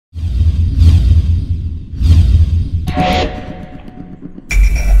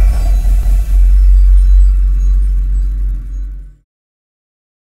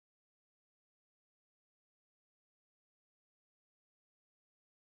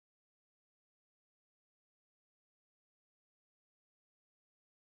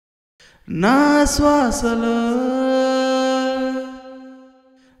నా శ్వాసలో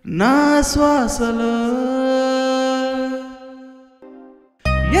నా శ్వాసలో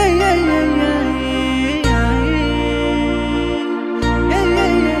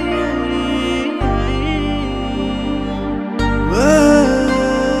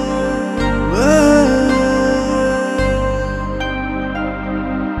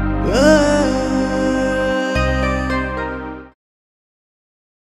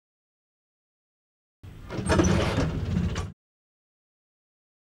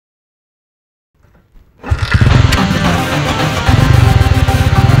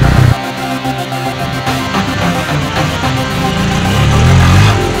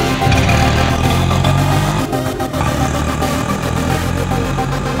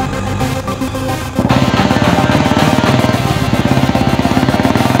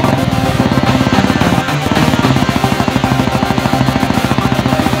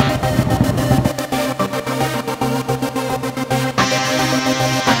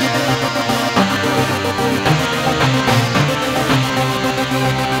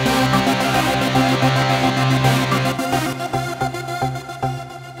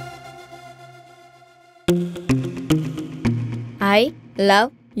I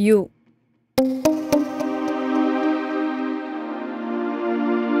love you.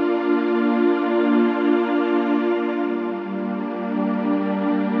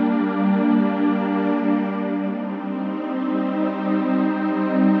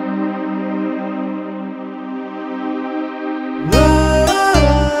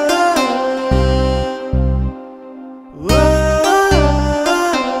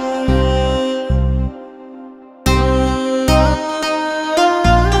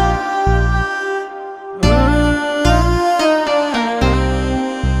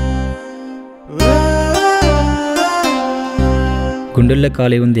 గుండెల్లో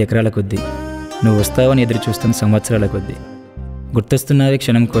ఖాళీ ఉంది ఎకరాల కొద్దీ, నువ్వు వస్తావని ఎదురు చూస్తున్న సంవత్సరాల కొద్దీ. గుర్తొస్తున్నావే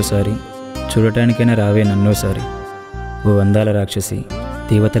క్షణంకోసారి, చూడటానికైనా రావే నన్నోసారి. ఓ అందాల రాక్షసి,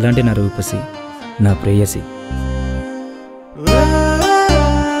 దేవతలాంటి నా రూపసి, నా ప్రేయసి.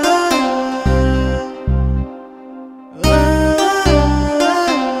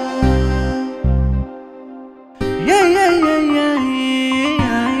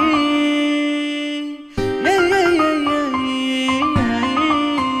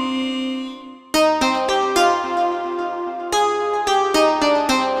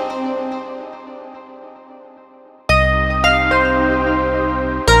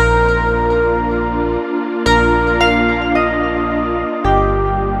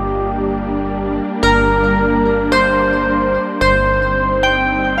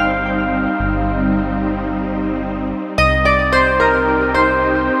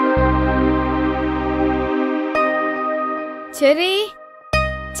 చెర్రీ,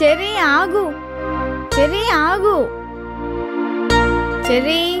 చెర్రీ ఆగు, చెర్రీ ఆగు,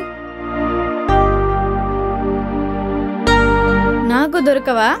 చెర్రీ నాకు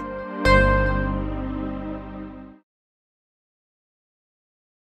దొరకవా?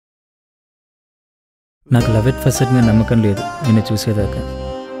 నాకు లవ్ ఎట్ ఫస్ట్ సైట్ మీద నమ్మకం లేదు నిన్ను చూసేదాకా.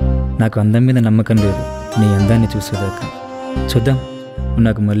 నాకు అందం మీద నమ్మకం లేదు నీ అందాన్ని చూసేదాకా. చూద్దాం, నువ్వు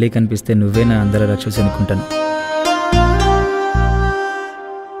నాకు మళ్ళీ కనిపిస్తే నువ్వే నా అందాల రాక్షసి అనుకుంటాను.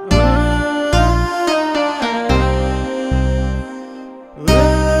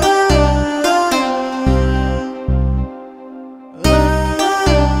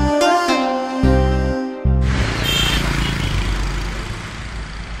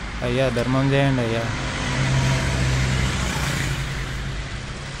 అయ్యా ధర్మం చేయండి అయ్యా.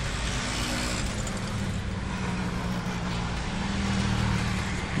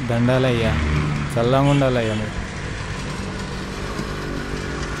 దండాలయ్యా, చల్లంగా ఉండాలయ్యా మీరు.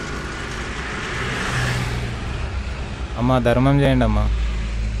 అమ్మా ధర్మం చేయండి అమ్మా.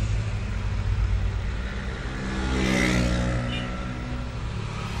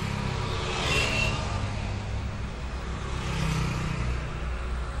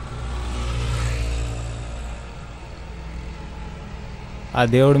 ఆ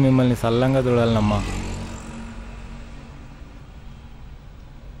దేవుడు మిమ్మల్ని సల్లంగా చూడాలనమ్మా.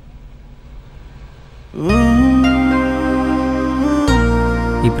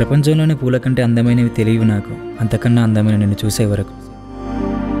 ఈ ప్రపంచంలోనే పూల కంటే అందమైనవి తెలియవు నాకు, అంతకన్నా అందమైన నిన్ను చూసే వరకు.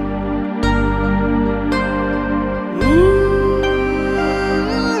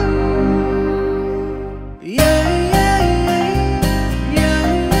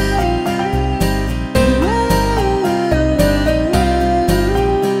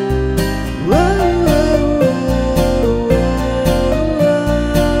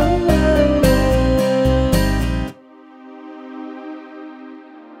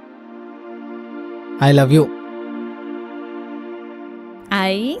 I love you.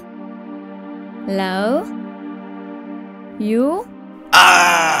 I love you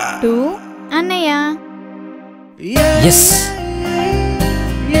to అన్నయ్య. ఎస్.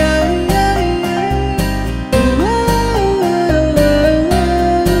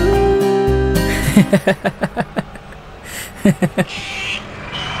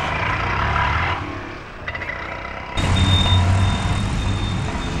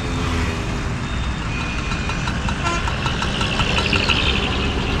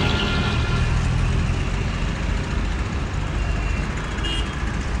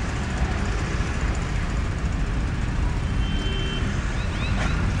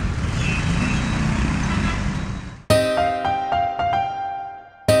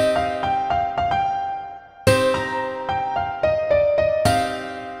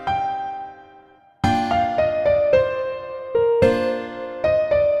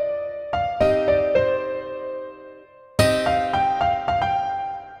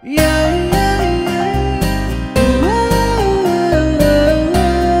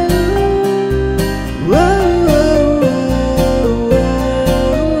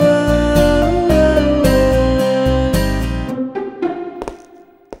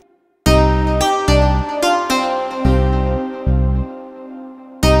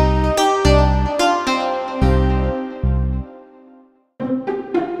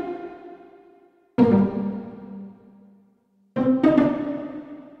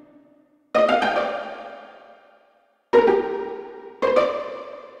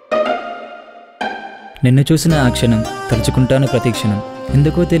 నిన్ను చూసిన ఆ క్షణం తలుచుకుంటాను ప్రతి క్షణం.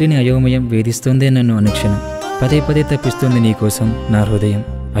 ఎందుకో తెలియని అయోమయం వేధిస్తుందే నన్ను అనుక్షణం. పదే పదే తప్పిస్తుంది నీకోసం నా హృదయం.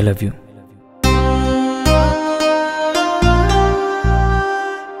 I love you.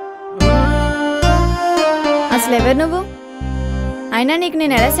 అసలు ఎవరు నువ్వు? అయినా నీకు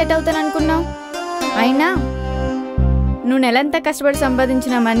నేను ఎలా సెట్ అవుతాను అనుకున్నావు? అయినా నువ్వు నెలంతా కష్టపడి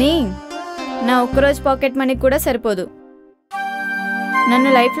సంపాదించిన మనీ నా ఒక్కరోజు పాకెట్ మనీ కూడా సరిపోదు.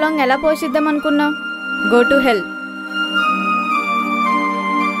 నన్ను లైఫ్ లాంగ్ ఎలా పోషిద్దాం అనుకున్నావు? Go to hell.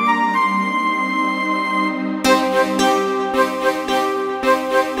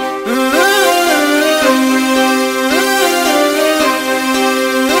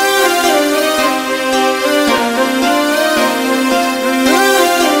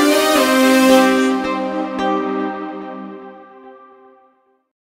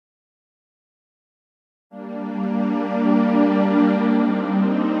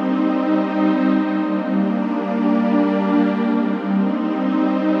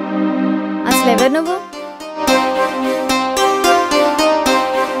 ఎవరు నువ్వు?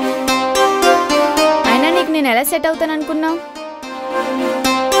 అయినా నీకు నేను ఎలా సెట్ అవుతాను అనుకున్నావు?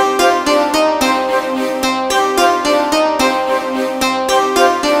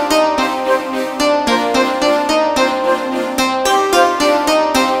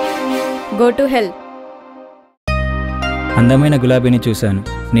 Go to hell. అందమైన గులాబీని చూశాను,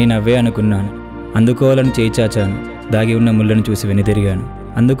 నేను అవే అనుకున్నాను. అందుకోవాలని చేయి చాచాను, దాగి ఉన్న ముళ్ళను చూసి వెనుదిరిగాను.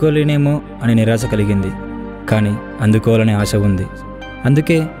 అందుకోలేనేమో అని నిరాశ కలిగింది, కానీ అందుకోవాలనే ఆశ ఉంది.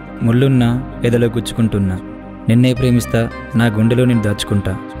 అందుకే ముళ్ళున్నా ఎదలో గుచ్చుకుంటున్నా. నిన్నే ప్రేమిస్తా, నా గుండెలో నేను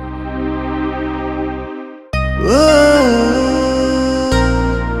దాచుకుంటా.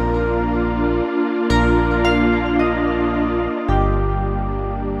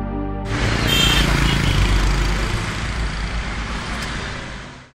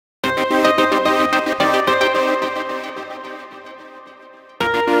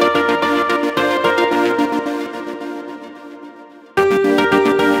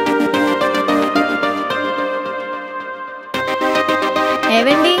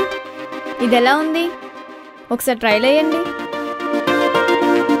 ఏవండి, ఇది ఎలా ఉంది? ఒకసారి ట్రైల్ అయ్యండి.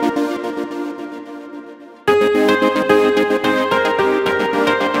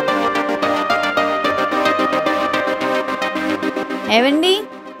 ఏవండి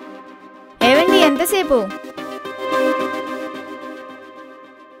ఏవండి ఎంతసేపు?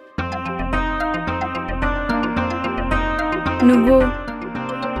 నువ్వు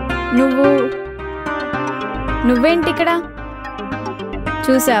నువ్వు నువ్వేంటి ఇక్కడ?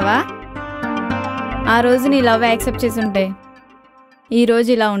 చూసావా, ఆ రోజు నీ లవ్ యాక్సెప్ట్ చేసి ఉంటే ఈరోజు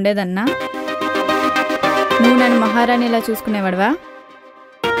ఇలా ఉండేదన్నా? నువ్వు నన్ను మహారాణి ఇలా చూసుకునేవాడువా?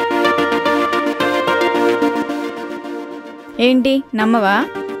 ఏంటి నమ్మవా?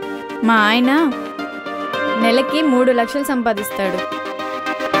 మా ఆయన నెలకి 3 లక్షలు సంపాదిస్తాడు.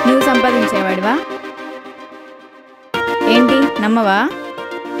 నువ్వు సంపాదించేవాడివా? ఏంటి నమ్మవా?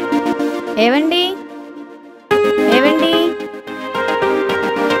 ఏవండి ఏవండి?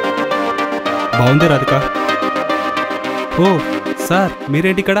 బాగుంది రాధిక. ఓ సార్,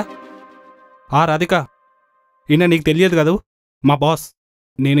 మీరేంటి ఇక్కడ? రాధిక, ఈయన నీకు తెలియదు కదూ, మా బాస్.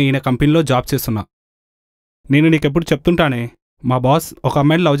 నేను ఈయన కంపెనీలో జాబ్ చేస్తున్నా. నేను నీకెప్పుడు చెప్తుంటానే, మా బాస్ ఒక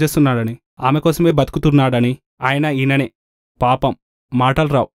అమ్మాయిని లవ్ చేస్తున్నాడని, ఆమె కోసమే బతుకుతున్నాడని. ఆయన ఈయననే. పాపం,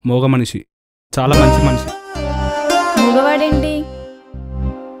 మాటలు రావు, మోగ మనిషి, చాలా మంచి మనిషి. మగవాడేంటి?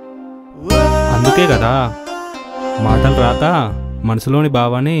 అందుకే కదా మాటలు రాక మనసులోని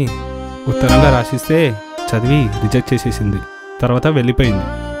భావాన్ని ఉత్తరంగా రాసిస్తే చదివి రిజెక్ట్ చేసేసింది. తర్వాత వెళ్ళిపోయింది.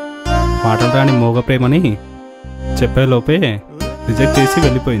 మాటలు రాని మోగ ప్రేమని చెప్పేలోపే రిజెక్ట్ చేసి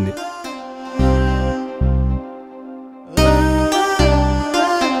వెళ్ళిపోయింది.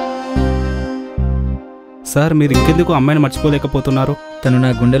 సార్, మీరు ఇంకెందుకు అమ్మాయిని మర్చిపోలేకపోతున్నారు? తను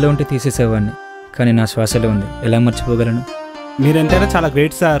నా గుండెలో ఉంటే తీసేసేవాడిని, కానీ నా శ్వాసలో ఉంది, ఎలా మర్చిపోగలను? మీరెంతైనా చాలా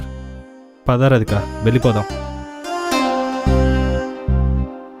గ్రేట్ సార్. పద రాధిక, వెళ్ళిపోదాం.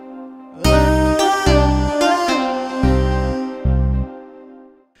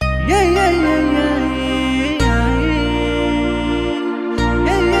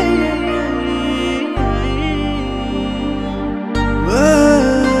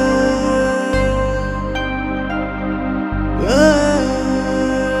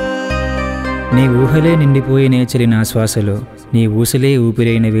 నీ ఊహలే నిండిపోయి నేచలి నా శ్వాసలో, నీ ఊసలే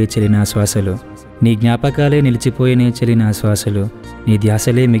ఊపిరైన వేచలి నా శ్వాసలో, నీ జ్ఞాపకాలే నిలిచిపోయి నేచలి నా శ్వాసలో, నీ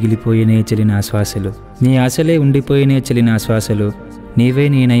ధ్యాసలే మిగిలిపోయి నేచలి నా శ్వాసలో, నీ ఆశలే ఉండిపోయి నేచలి నా శ్వాసలో, నీవే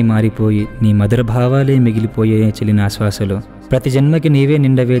నేనై మారిపోయి నీ మధుర భావాలే మిగిలిపోయే నేచలి నా శ్వాసలో, ప్రతి జన్మకి నీవే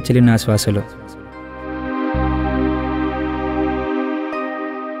నిండవేచలి నా శ్వాసలో.